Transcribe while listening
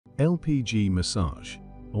LPG massage,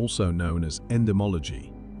 also known as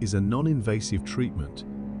endermologie, is a non-invasive treatment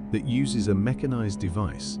that uses a mechanized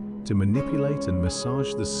device to manipulate and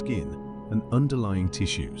massage the skin and underlying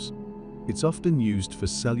tissues. It's often used for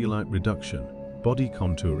cellulite reduction, body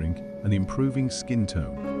contouring, and improving skin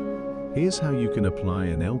tone. Here's how you can apply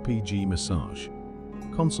an LPG massage.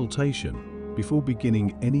 Consultation. Before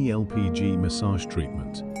beginning any LPG massage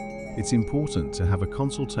treatment, it's important to have a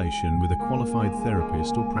consultation with a qualified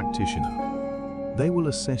therapist or practitioner. They will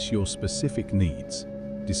assess your specific needs,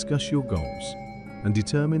 discuss your goals, and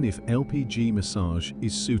determine if LPG massage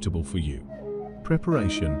is suitable for you.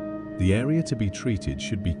 Preparation. The area to be treated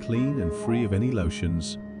should be clean and free of any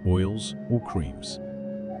lotions, oils, or creams.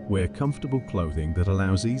 Wear comfortable clothing that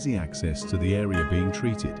allows easy access to the area being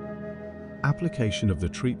treated. Application of the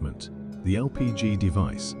treatment. The LPG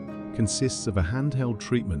device consists of a handheld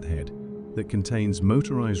treatment head that contains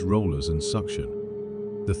motorized rollers and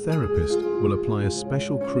suction. The therapist will apply a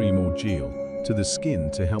special cream or gel to the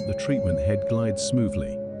skin to help the treatment head glide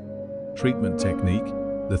smoothly. Treatment technique.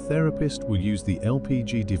 The therapist will use the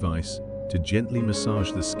LPG device to gently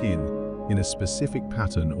massage the skin in a specific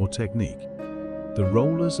pattern or technique. The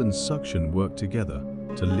rollers and suction work together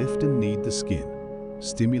to lift and knead the skin,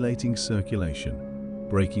 stimulating circulation,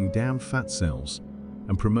 breaking down fat cells,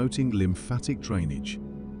 and promoting lymphatic drainage.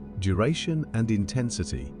 Duration and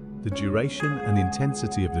intensity. The duration and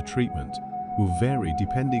intensity of the treatment will vary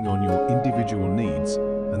depending on your individual needs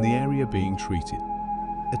and the area being treated.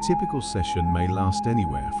 A typical session may last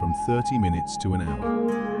anywhere from 30 minutes to an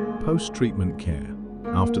hour. Post-treatment care.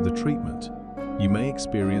 After the treatment, you may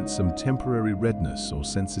experience some temporary redness or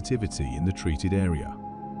sensitivity in the treated area.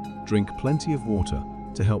 Drink plenty of water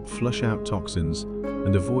to help flush out toxins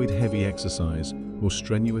and avoid heavy exercise or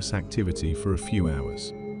strenuous activity for a few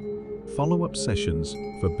hours. Follow-up sessions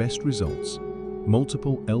for best results.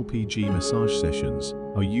 Multiple LPG massage sessions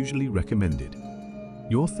are usually recommended.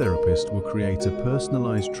 Your therapist will create a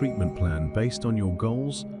personalized treatment plan based on your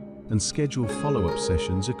goals and schedule follow-up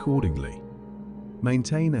sessions accordingly.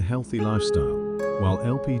 Maintain a healthy lifestyle. While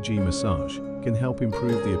LPG massage can help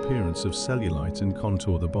improve the appearance of cellulite and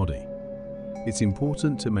contour the body, it's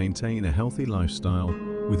important to maintain a healthy lifestyle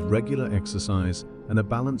with regular exercise and a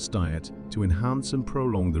balanced diet to enhance and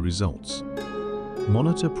prolong the results.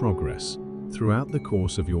 Monitor progress. Throughout the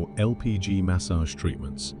course of your LPG massage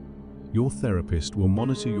treatments, your therapist will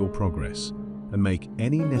monitor your progress and make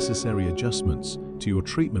any necessary adjustments to your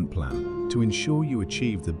treatment plan to ensure you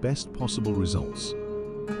achieve the best possible results.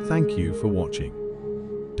 Thank you for watching.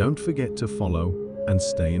 Don't forget to follow and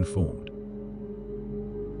stay informed.